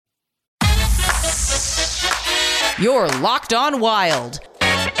You're Locked On Wild.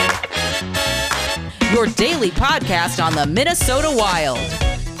 Your daily podcast on the Minnesota Wild.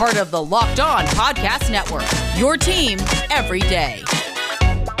 Part of the Locked On Podcast Network. Your team every day.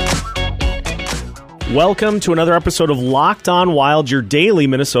 Welcome to another episode of Locked On Wild, your daily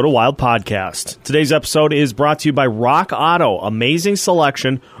Minnesota Wild podcast. Today's episode is brought to you by Rock Auto. Amazing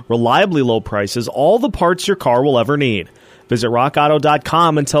selection, reliably low prices, all the parts your car will ever need. Visit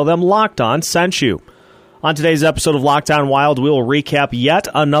rockauto.com and tell them Locked On sent you. On today's episode of Locked On Wild, we will recap yet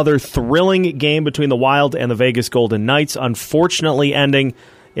another thrilling game between the Wild and the Vegas Golden Knights, unfortunately ending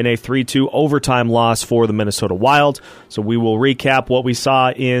in a 3-2 overtime loss for the Minnesota Wild. So we will recap what we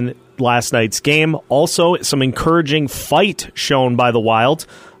saw in last night's game. Also, some encouraging fight shown by the Wild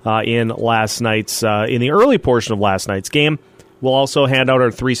in the early portion of last night's game. We'll also hand out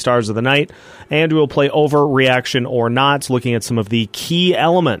our 3 stars of the night, and we'll play overreaction or not, looking at some of the key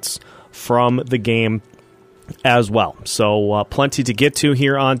elements from the game as well. So plenty to get to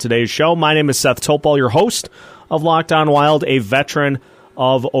here on today's show. My name is Seth Topol, your host of Locked On Wild, a veteran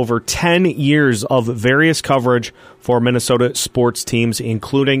of over 10 years of various coverage for Minnesota sports teams,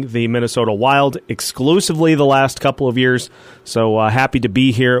 including the Minnesota Wild, exclusively the last couple of years. So happy to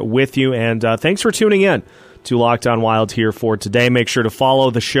be here with you, and thanks for tuning in to Locked On Wild here for today. Make sure to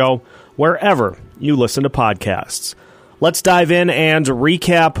follow the show wherever you listen to podcasts. Let's dive in and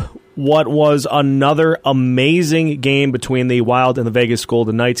recap what was another amazing game between the Wild and the Vegas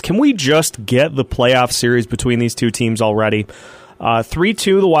Golden Knights. Can we just get the playoff series between these two teams already?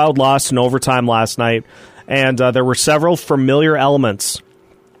 3-2, the Wild lost in overtime last night, and there were several familiar elements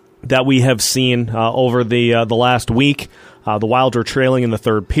that we have seen over the last week. The Wild were trailing in the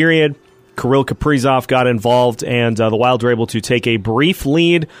third period. Kirill Kaprizov got involved, and the Wild were able to take a brief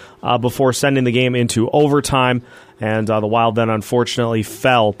lead before sending the game into overtime, and the Wild then unfortunately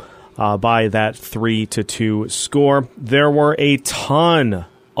fell by that 3-2 score. There were a ton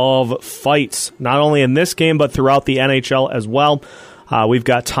of fights, not only in this game, but throughout the NHL as well. We've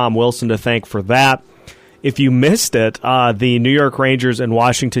got Tom Wilson to thank for that. If you missed it, the New York Rangers and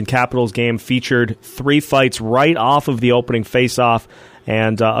Washington Capitals game featured 3 fights right off of the opening faceoff,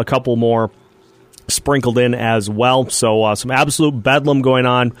 and a couple more sprinkled in as well. So some absolute bedlam going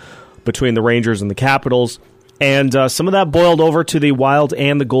on between the Rangers and the Capitals. And some of that boiled over to the Wild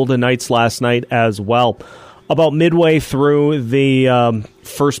and the Golden Knights last night as well. About midway through the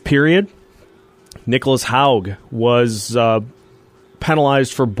first period, Nicholas Haug was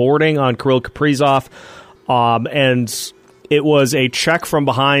penalized for boarding on Kirill Kaprizov, and it was a check from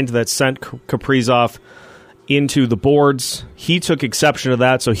behind that sent Kaprizov into the boards. He took exception to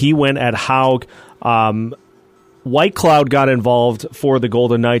that, so he went at Haug. White Cloud got involved for the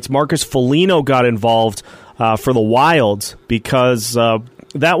Golden Knights. Marcus Foligno got involved for the Wild because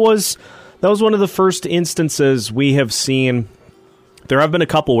that was one of the first instances we have seen. There have been a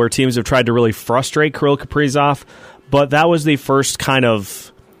couple where teams have tried to really frustrate Kirill Kaprizov, but that was the first kind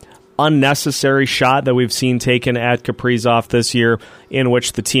of unnecessary shot that we've seen taken at Kaprizov this year in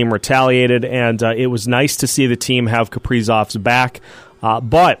which the team retaliated, and it was nice to see the team have Kaprizov's back.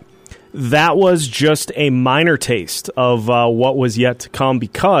 But that was just a minor taste of what was yet to come,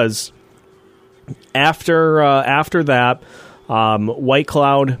 because after that, White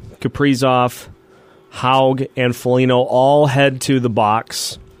Cloud, Kaprizov, Haug, and Foligno all head to the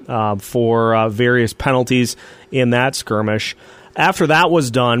box for various penalties in that skirmish. After that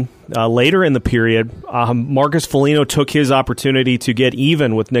was done, later in the period, Marcus Foligno took his opportunity to get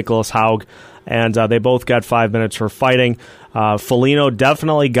even with Nicholas Haug, and they both got 5 minutes for fighting. Foligno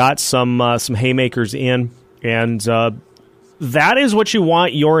definitely got some haymakers in, and that is what you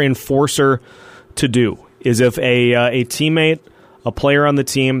want your enforcer to do, is if a teammate, a player on the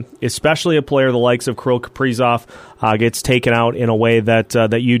team, especially a player the likes of Kirill Kaprizov, gets taken out in a way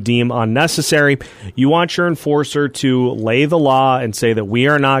that you deem unnecessary, you want your enforcer to lay the law and say that we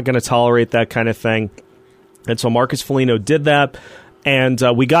are not going to tolerate that kind of thing. And so Marcus Foligno did that, and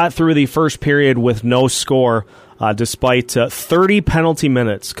we got through the first period with no score, despite 30 penalty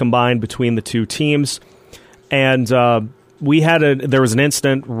minutes combined between the two teams. And there was an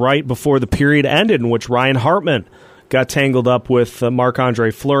incident right before the period ended in which Ryan Hartman got tangled up with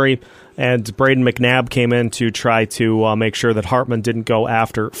Marc-Andre Fleury, and Braden McNabb came in to try to make sure that Hartman didn't go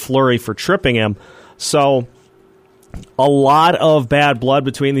after Fleury for tripping him. So a lot of bad blood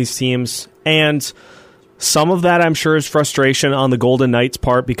between these teams, and some of that I'm sure is frustration on the Golden Knights'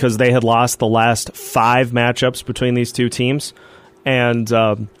 part because they had lost the last 5 matchups between these two teams, and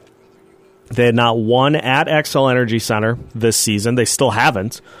they had not won at XL Energy Center this season. They still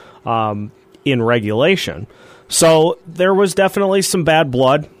haven't in regulation. So there was definitely some bad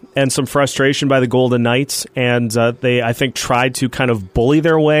blood and some frustration by the Golden Knights, and they, I think, tried to kind of bully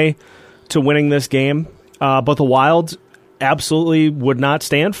their way to winning this game. But the Wild absolutely would not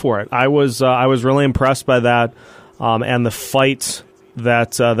stand for it. I was really impressed by that, and the fight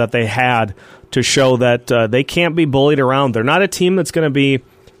that they had to show that they can't be bullied around. They're not a team that's going to be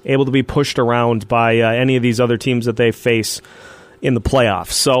able to be pushed around by any of these other teams that they face in the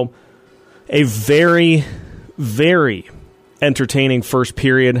playoffs. So a very, very entertaining first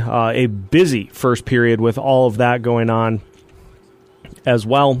period, a busy first period with all of that going on as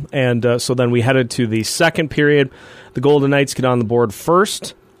well. And so then we headed to the second period. The Golden Knights get on the board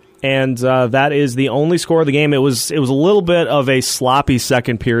first, and that is the only score of the game. It was a little bit of a sloppy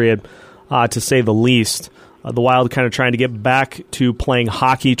second period, to say the least. The Wild kind of trying to get back to playing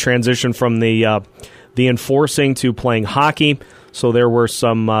hockey, transition from the enforcing to playing hockey. So there were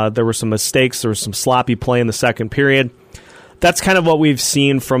some mistakes. There was some sloppy play in the second period. That's kind of what we've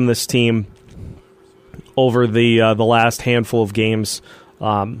seen from this team over the last handful of games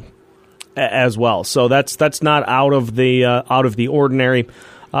as well. So that's not out of the ordinary.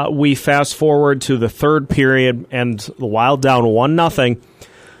 We fast forward to the third period, and the Wild down 1-0.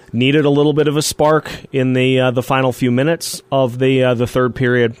 Needed a little bit of a spark in the final few minutes of the third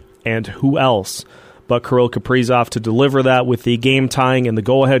period, and who else but Kirill Kaprizov to deliver that with the game-tying and the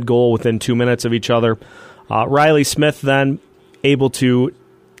go-ahead goal within 2 minutes of each other. Riley Smith then able to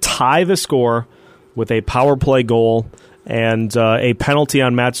tie the score with a power play goal and a penalty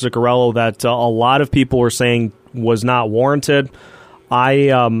on Matt Zuccarello that a lot of people were saying was not warranted.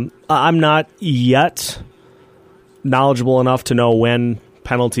 I'm not yet knowledgeable enough to know when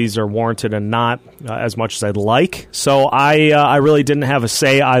penalties are warranted and not, as much as I'd like. So I really didn't have a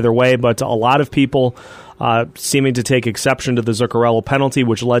say either way, but a lot of people seeming to take exception to the Zuccarello penalty,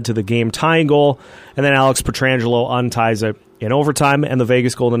 which led to the game-tying goal, and then Alex Pietrangelo unties it in overtime, and the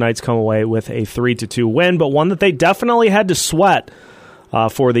Vegas Golden Knights come away with a 3-2 win, but one that they definitely had to sweat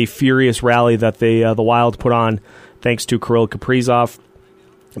for the furious rally that the Wild put on, thanks to Kirill Kaprizov.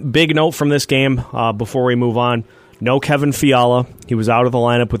 Big note from this game before we move on. No Kevin Fiala. He was out of the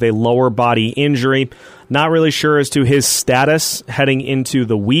lineup with a lower body injury. Not really sure as to his status heading into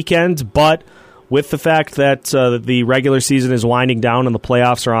the weekend, but with the fact that the regular season is winding down and the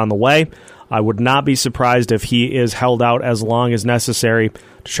playoffs are on the way, I would not be surprised if he is held out as long as necessary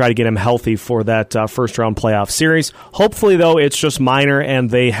to try to get him healthy for that first-round playoff series. Hopefully, though, it's just minor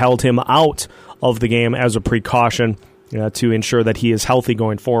and they held him out of the game as a precaution to ensure that he is healthy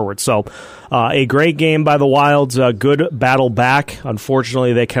going forward. So a great game by the Wilds, a good battle back.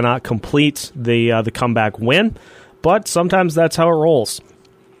 Unfortunately, they cannot complete the comeback win, but sometimes that's how it rolls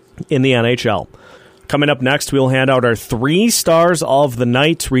in the NHL. Coming up next, we'll hand out our 3 stars of the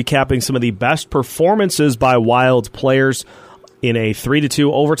night, recapping some of the best performances by Wild players in a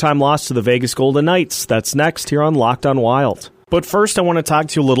 3-2 overtime loss to the Vegas Golden Knights. That's next here on Locked on Wild. But first, I want to talk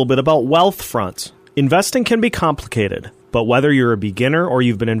to you a little bit about Wealthfront. Investing can be complicated, but whether you're a beginner or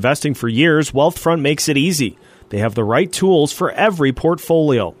you've been investing for years, Wealthfront makes it easy. They have the right tools for every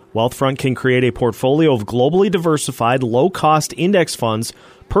portfolio. Wealthfront can create a portfolio of globally diversified, low-cost index funds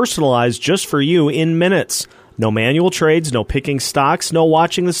personalized just for you in minutes. No manual trades, no picking stocks, no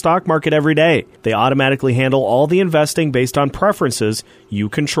watching the stock market every day. They automatically handle all the investing based on preferences you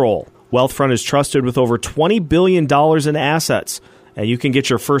control. Wealthfront is trusted with over $20 billion in assets. And you can get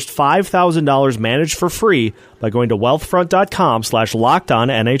your first $5,000 managed for free by going to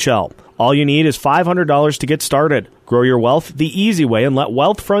wealthfront.com/LockedOnNHL. All you need is $500 to get started. Grow your wealth the easy way and let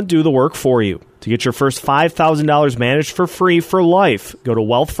Wealthfront do the work for you. To get your first $5,000 managed for free for life, go to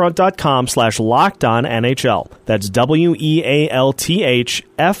wealthfront.com/LockedOnNHL. That's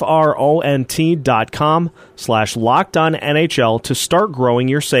WEALTHFRONT.com/LockedOnNHL to start growing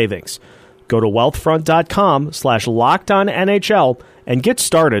your savings. Go to wealthfront.com/LockedOnNHL and get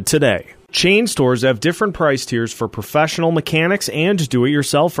started today. Chain stores have different price tiers for professional mechanics and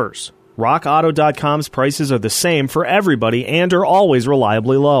do-it-yourselfers. RockAuto.com's prices are the same for everybody and are always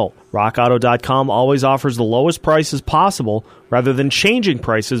reliably low. RockAuto.com always offers the lowest prices possible rather than changing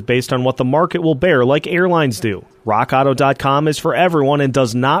prices based on what the market will bear like airlines do. RockAuto.com is for everyone and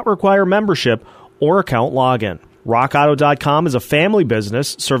does not require membership or account login. RockAuto.com is a family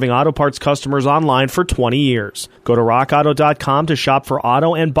business serving auto parts customers online for 20 years. Go to RockAuto.com to shop for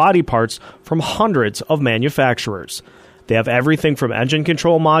auto and body parts from hundreds of manufacturers. They have everything from engine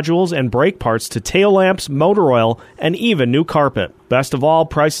control modules and brake parts to tail lamps, motor oil, and even new carpet. Best of all,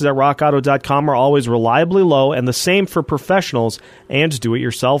 prices at RockAuto.com are always reliably low and the same for professionals and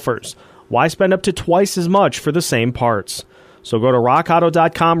do-it-yourselfers. Why spend up to twice as much for the same parts? So go to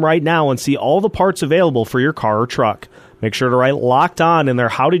RockAuto.com right now and see all the parts available for your car or truck. Make sure to write Locked On in their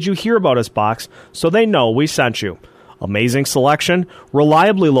How Did You Hear About Us box so they know we sent you. Amazing selection,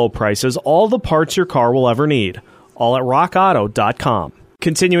 reliably low prices, all the parts your car will ever need. All at rockauto.com.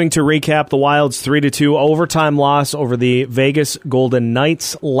 Continuing to recap the Wild's 3-2 overtime loss over the Vegas Golden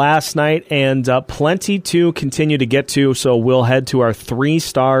Knights last night, and plenty to continue to get to, so we'll head to our 3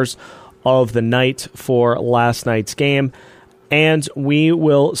 stars of the night for last night's game, and we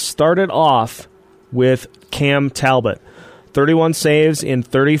will start it off with Cam Talbot. 31 saves in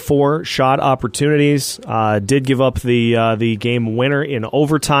 34 shot opportunities. Did give up the game winner in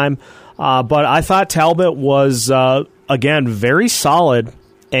overtime. But I thought Talbot was, again, very solid.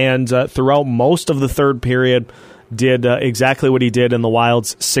 And throughout most of the third period, did exactly what he did in the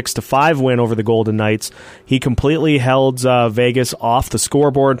Wild's 6-5 win over the Golden Knights. He completely held Vegas off the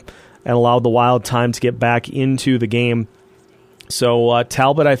scoreboard and allowed the Wild time to get back into the game. So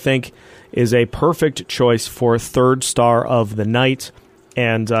Talbot, I think, is a perfect choice for third star of the night,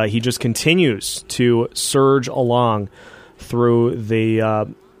 and he just continues to surge along through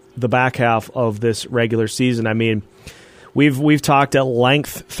the back half of this regular season. I mean, we've talked at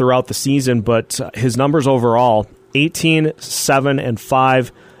length throughout the season, but his numbers overall: 18, 7, and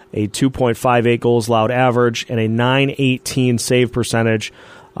 5, a 2.58 goals allowed average, and a .918 save percentage.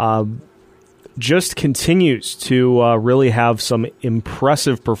 Just continues to really have some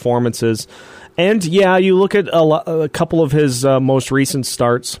impressive performances. And, yeah, you look at a couple of his most recent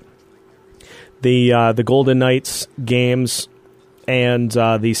starts, the Golden Knights games and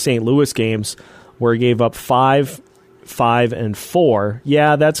the St. Louis games, where he gave up 5, 5, and 4.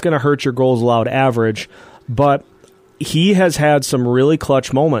 Yeah, that's going to hurt your goals allowed average, but he has had some really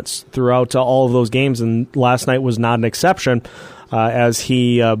clutch moments throughout all of those games, and last night was not an exception. As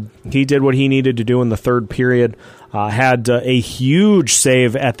he did what he needed to do in the third period, had a huge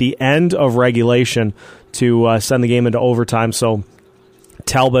save at the end of regulation to send the game into overtime. So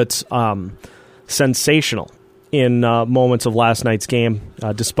Talbot's sensational in moments of last night's game,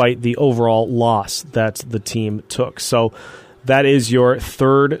 despite the overall loss that the team took. So that is your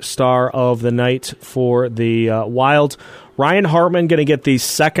third star of the night for the Wild. Ryan Hartman going to get the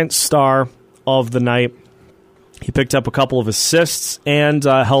second star of the night. He picked up a couple of assists and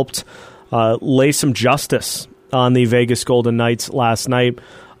helped lay some justice on the Vegas Golden Knights last night.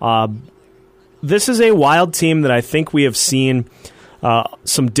 This is a Wild team that I think we have seen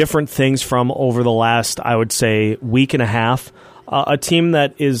some different things from over the last, I would say, week and a half. A team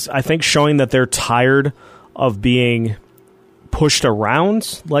that is, I think, showing that they're tired of being pushed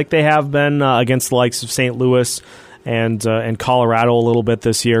around like they have been against the likes of St. Louis and Colorado a little bit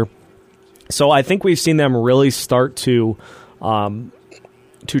this year. So I think we've seen them really start to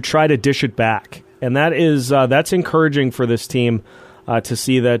try to dish it back, and that is that's encouraging for this team to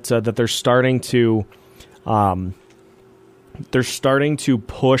see that that they're starting to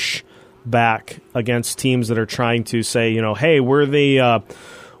push back against teams that are trying to say, hey, we're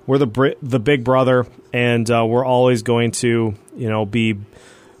the big brother, and we're always going to be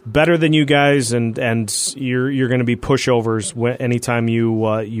better than you guys, and you're going to be pushovers anytime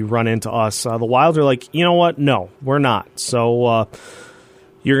you run into us. The Wild are like, you know what? No, we're not. So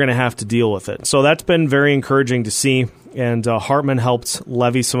you're going to have to deal with it. So that's been very encouraging to see, and Hartman helped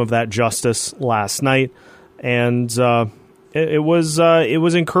levy some of that justice last night, and it was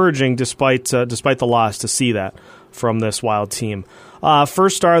encouraging despite the loss to see that from this Wild team.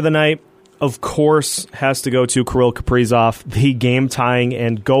 First star of the night, of course, has to go to Kirill Kaprizov, the game-tying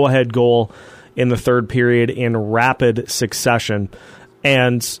and go-ahead goal in the third period in rapid succession.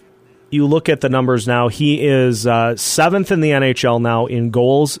 And you look at the numbers now, he is 7th in the NHL now in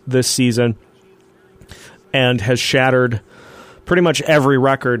goals this season and has shattered pretty much every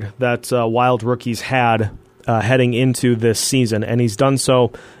record that Wild rookies had heading into this season. And he's done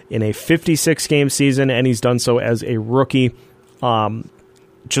so in a 56-game season, and he's done so as a rookie.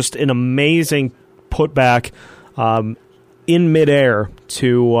 Just an amazing putback in midair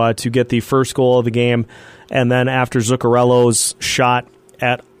to get the first goal of the game, and then after Zuccarello's shot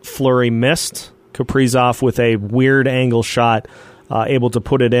at Fleury missed, Kaprizov with a weird angle shot, able to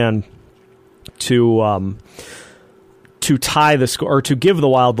put it in to tie the score, or to give the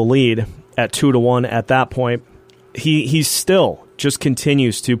Wild the lead at 2-1 at that point. He still just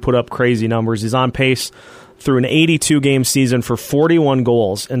continues to put up crazy numbers. He's on pace through an 82-game season for 41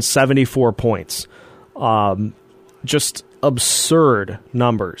 goals and 74 points. Just absurd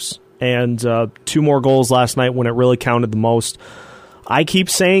numbers. And 2 more goals last night when it really counted the most. I keep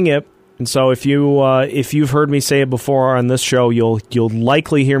saying it, and so if you've heard me say it before on this show, you'll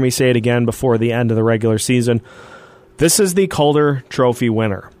likely hear me say it again before the end of the regular season. This is the Calder Trophy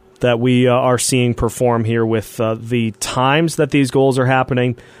winner. that we are seeing perform here with the times that these goals are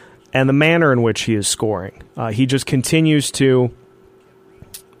happening and the manner in which he is scoring. He just continues to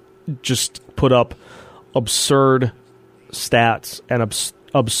just put up absurd stats and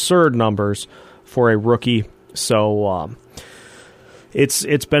absurd numbers for a rookie. So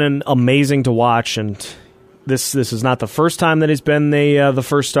it's been amazing to watch, and this is not the first time that he's been the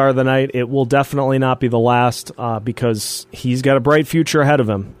first star of the night. It will definitely not be the last because he's got a bright future ahead of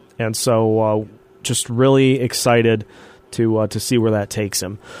him, and so just really excited to see where that takes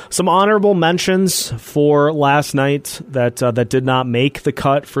him. Some honorable mentions for last night that did not make the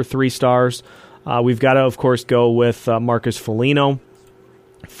cut for 3 stars. We've got to, of course, go with Marcus Foligno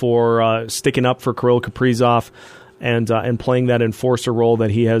for sticking up for Kirill Kaprizov and playing that enforcer role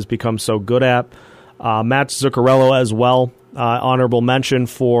that he has become so good at. Matt Zuccarello as well. Honorable mention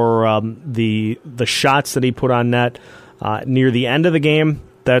for the shots that he put on net near the end of the game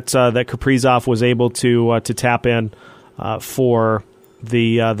that Kaprizov was able to tap in for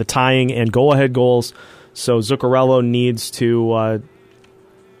the tying and go-ahead goals. So Zuccarello needs to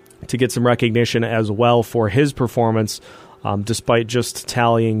get some recognition as well for his performance, despite just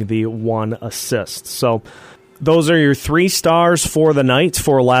tallying the 1 assist. So those are your 3 stars for the night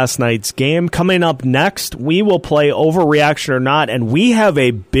for last night's game. Coming up next, we will play Overreaction or Not, and we have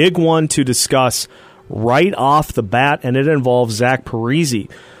a big one to discuss right off the bat, and it involves Zach Parise.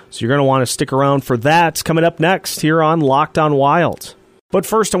 So you're going to want to stick around for that. It's coming up next here on Locked On Wild. But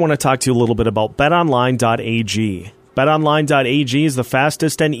first, I want to talk to you a little bit about BetOnline.ag. BetOnline.ag is the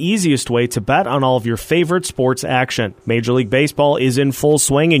fastest and easiest way to bet on all of your favorite sports action. Major League Baseball is in full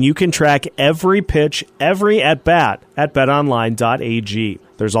swing, and you can track every pitch, every at-bat at BetOnline.ag.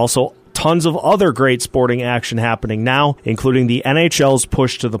 There's also tons of other great sporting action happening now, including the NHL's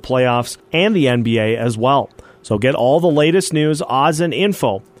push to the playoffs and the NBA as well. So get all the latest news, odds, and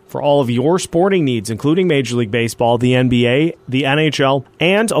info for all of your sporting needs, including Major League Baseball, the NBA, the NHL,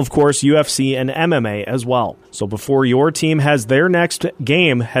 and, of course, UFC and MMA as well. So before your team has their next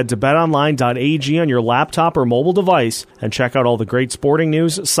game, head to betonline.ag on your laptop or mobile device and check out all the great sporting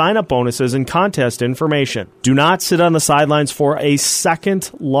news, sign-up bonuses, and contest information. Do not sit on the sidelines for a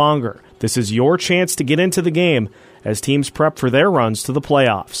second longer. This is your chance to get into the game as teams prep for their runs to the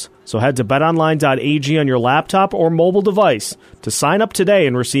playoffs. So head to betonline.ag on your laptop or mobile device to sign up today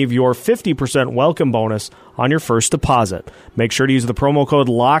and receive your 50% welcome bonus on your first deposit. Make sure to use the promo code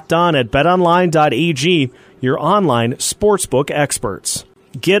LOCKEDON at betonline.ag, your online sportsbook experts.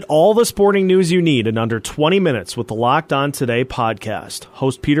 Get all the sporting news you need in under 20 minutes with the Locked On Today podcast.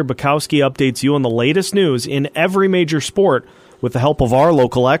 Host Peter Bukowski updates you on the latest news in every major sport with the help of our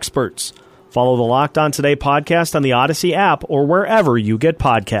local experts. Follow the Locked On Today podcast on the Odyssey app or wherever you get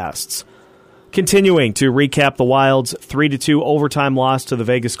podcasts. Continuing to recap the Wild's 3-2 overtime loss to the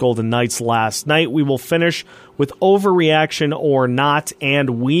Vegas Golden Knights last night, we will finish with Overreaction or Not,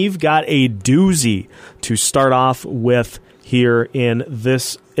 and we've got a doozy to start off with here in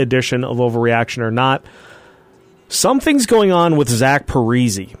this edition of Overreaction or Not. Something's going on with Zach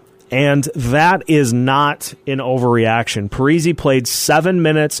Parise. And that is not an overreaction. Parise played 7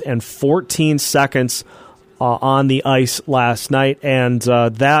 minutes and 14 seconds on the ice last night, and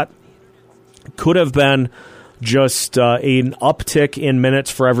that could have been just an uptick in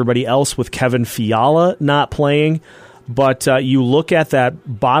minutes for everybody else with Kevin Fiala not playing. But you look at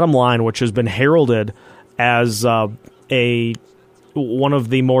that bottom line, which has been heralded as one of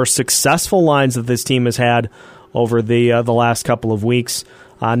the more successful lines that this team has had over the last couple of weeks.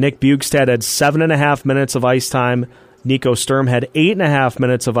 Nick Bjugstad had 7.5 minutes of ice time. Nico Sturm had 8.5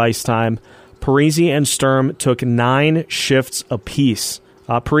 minutes of ice time. Parise and Sturm took 9 shifts apiece.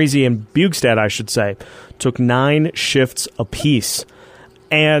 Parise and Bjugstad, I should say, took 9 shifts apiece.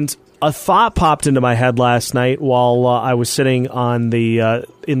 And a thought popped into my head last night while I was sitting on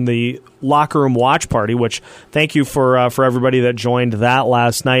in the locker room watch party, which thank you for everybody that joined that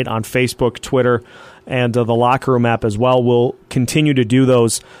last night on Facebook, Twitter, and the Locker Room app as well. We'll continue to do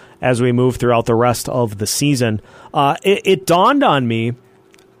those as we move throughout the rest of the season. It dawned on me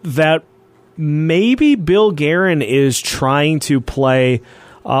that maybe Bill Guerin is trying to play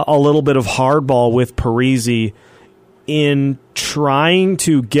a little bit of hardball with Parise in trying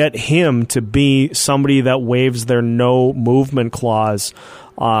to get him to be somebody that waives their no movement clause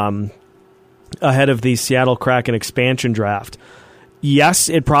ahead of the Seattle Kraken expansion draft. Yes,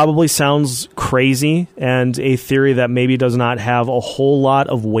 it probably sounds crazy and a theory that maybe does not have a whole lot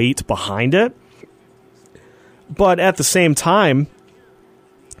of weight behind it. But at the same time,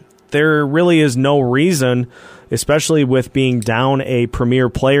 there really is no reason, especially with being down a premier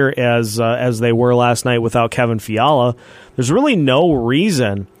player as they were last night without Kevin Fiala, there's really no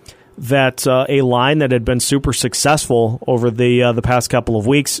reason that a line that had been super successful over the past couple of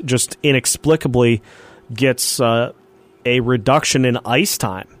weeks just inexplicably gets a reduction in ice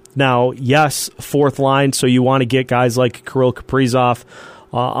time. Now, yes, fourth line, so you want to get guys like Kirill Kaprizov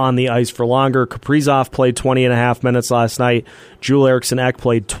on the ice for longer. Kaprizov played 20 and a half minutes last night. Joel Eriksson Ek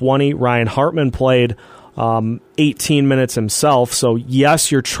played 20. Ryan Hartman played 18 minutes himself. So,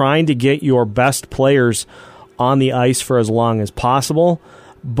 yes, you're trying to get your best players on the ice for as long as possible,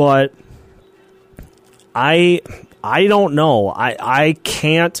 but I don't know. I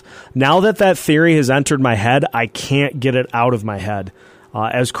can't, now that theory has entered my head, I can't get it out of my head,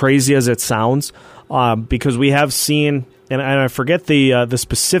 as crazy as it sounds, because we have seen, and I forget the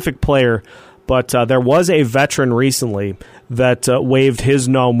specific player, but there was a veteran recently that waived his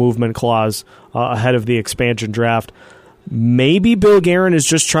no movement clause ahead of the expansion draft. Maybe Bill Guerin is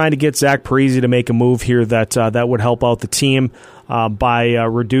just trying to get Zach Parise to make a move here that would help out the team by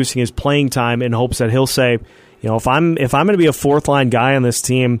reducing his playing time in hopes that he'll say, if I'm going to be a fourth line guy on this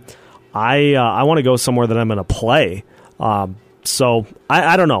team, I want to go somewhere that I'm going to play. So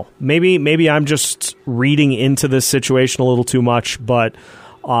I don't know. Maybe I'm just reading into this situation a little too much, but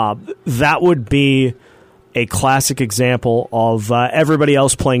that would be a classic example of everybody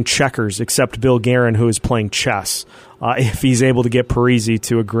else playing checkers except Bill Guerin, who is playing chess. If he's able to get Parise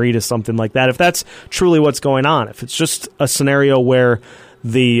to agree to something like that, if that's truly what's going on, if it's just a scenario where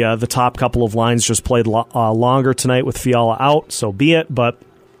the top couple of lines just played longer tonight with Fiala out, so be it. But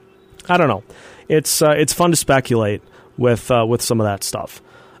I don't know. It's fun to speculate with some of that stuff.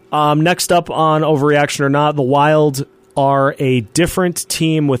 Next up on Overreaction or Not, the Wild are a different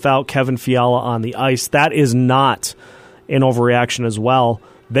team without Kevin Fiala on the ice. That is not an overreaction as well.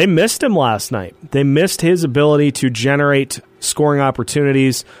 They missed him last night. They missed his ability to generate scoring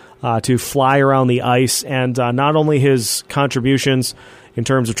opportunities, to fly around the ice, and not only his contributions in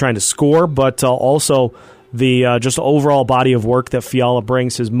terms of trying to score, but also the just overall body of work that Fiala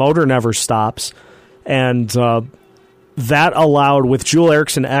brings. His motor never stops, and that allowed, with Joel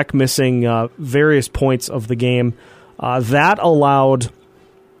Eriksson Ek missing various points of the game, that allowed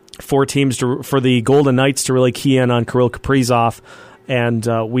for the Golden Knights to really key in on Kirill Kaprizov, and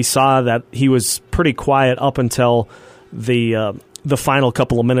we saw that he was pretty quiet up until the final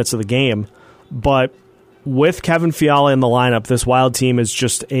couple of minutes of the game. But with Kevin Fiala in the lineup, this Wild team is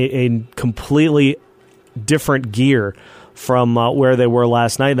just a completely different gear from where they were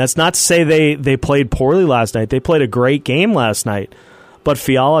last night. And that's not to say they played poorly last night. They played a great game last night, but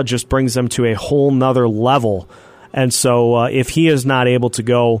Fiala just brings them to a whole nother level. And so if he is not able to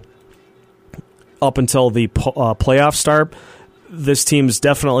go up until the playoff start, this team's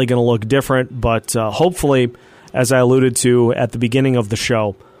definitely going to look different. But hopefully, as I alluded to at the beginning of the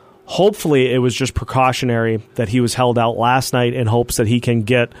show, hopefully it was just precautionary that he was held out last night in hopes that he can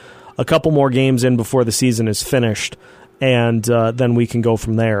get a couple more games in before the season is finished, and then we can go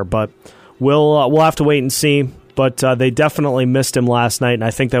from there. But we'll have to wait and see. But they definitely missed him last night, and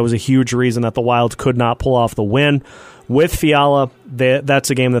I think that was a huge reason that the Wild could not pull off the win. With Fiala, that's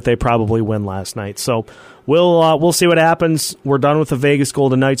a game that they probably win last night. So we'll see what happens. We're done with the Vegas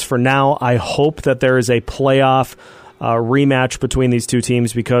Golden Knights for now. I hope that there is a playoff rematch between these two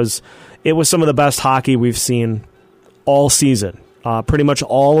teams, because it was some of the best hockey we've seen all season. Pretty much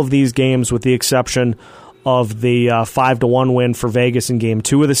all of these games, with the exception of the 5-1 win for Vegas in Game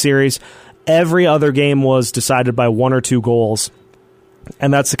 2 of the series. Every other game was decided by 1 or 2 goals,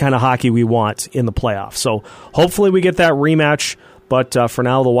 and that's the kind of hockey we want in the playoffs. So hopefully we get that rematch, but for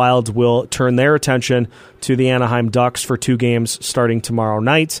now the Wild will turn their attention to the Anaheim Ducks for 2 games starting tomorrow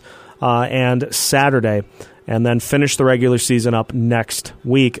night and Saturday, and then finish the regular season up next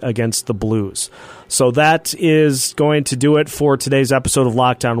week against the Blues. So that is going to do it for today's episode of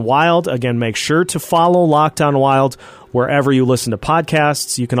Locked On Wild. Again, make sure to follow Locked On Wild wherever you listen to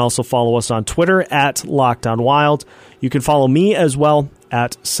podcasts. You can also follow us on Twitter at Locked On Wild. You can follow me as well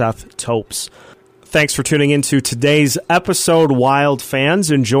at Seth Topes. Thanks for tuning into today's episode, Wild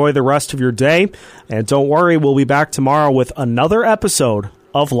fans. Enjoy the rest of your day. And don't worry, we'll be back tomorrow with another episode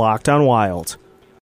of Locked On Wild.